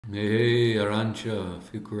Hey, Arantxa, a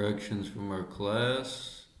few corrections from our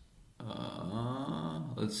class.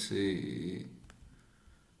 Let's see.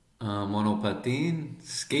 Monopatín,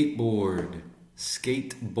 skateboard.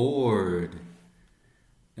 Skateboard.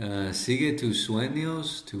 Sigue tus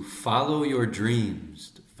sueños, to follow your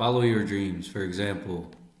dreams. To follow your dreams. For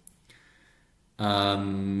example,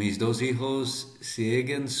 mis dos hijos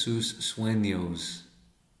siguen sus sueños.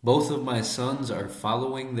 Both of my sons are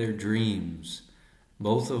following their dreams.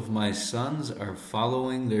 Both of my sons are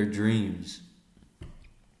following their dreams.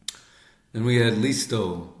 Then we had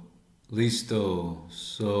listo. Listo.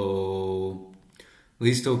 So,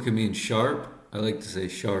 listo can mean sharp. I like to say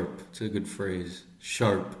sharp. It's a good phrase.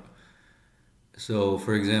 Sharp. So,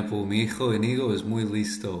 for example, mi hijo Inigo is muy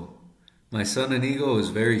listo. My son Inigo is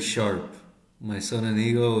very sharp. My son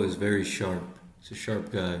Inigo is very sharp. He's a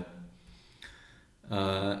sharp guy.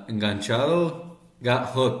 Enganchado,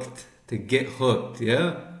 got hooked. To get hooked,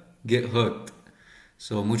 yeah? Get hooked.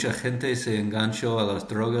 So, mucha gente se enganchó a las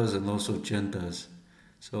drogas en los ochentas.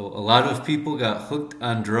 So, a lot of people got hooked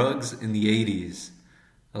on drugs in the 80s.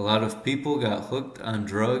 A lot of people got hooked on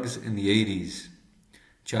drugs in the 80s.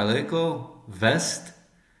 Chaleco, vest,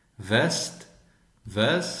 vest,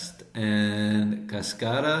 vest, and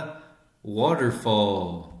cascada,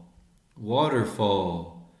 waterfall,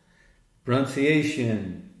 waterfall.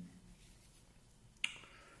 Pronunciation.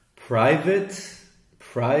 Private,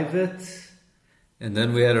 private. And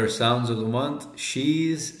then we had our sounds of the month,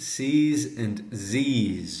 she's, C's, and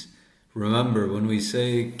Z's. Remember, when we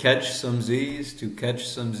say catch some Z's, to catch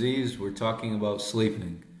some Z's, we're talking about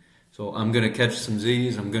sleeping. So I'm going to catch some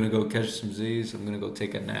Z's, I'm going to go catch some Z's, I'm going to go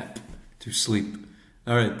take a nap to sleep.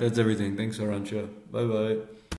 All right, that's everything. Thanks, Arantxa. Bye-bye.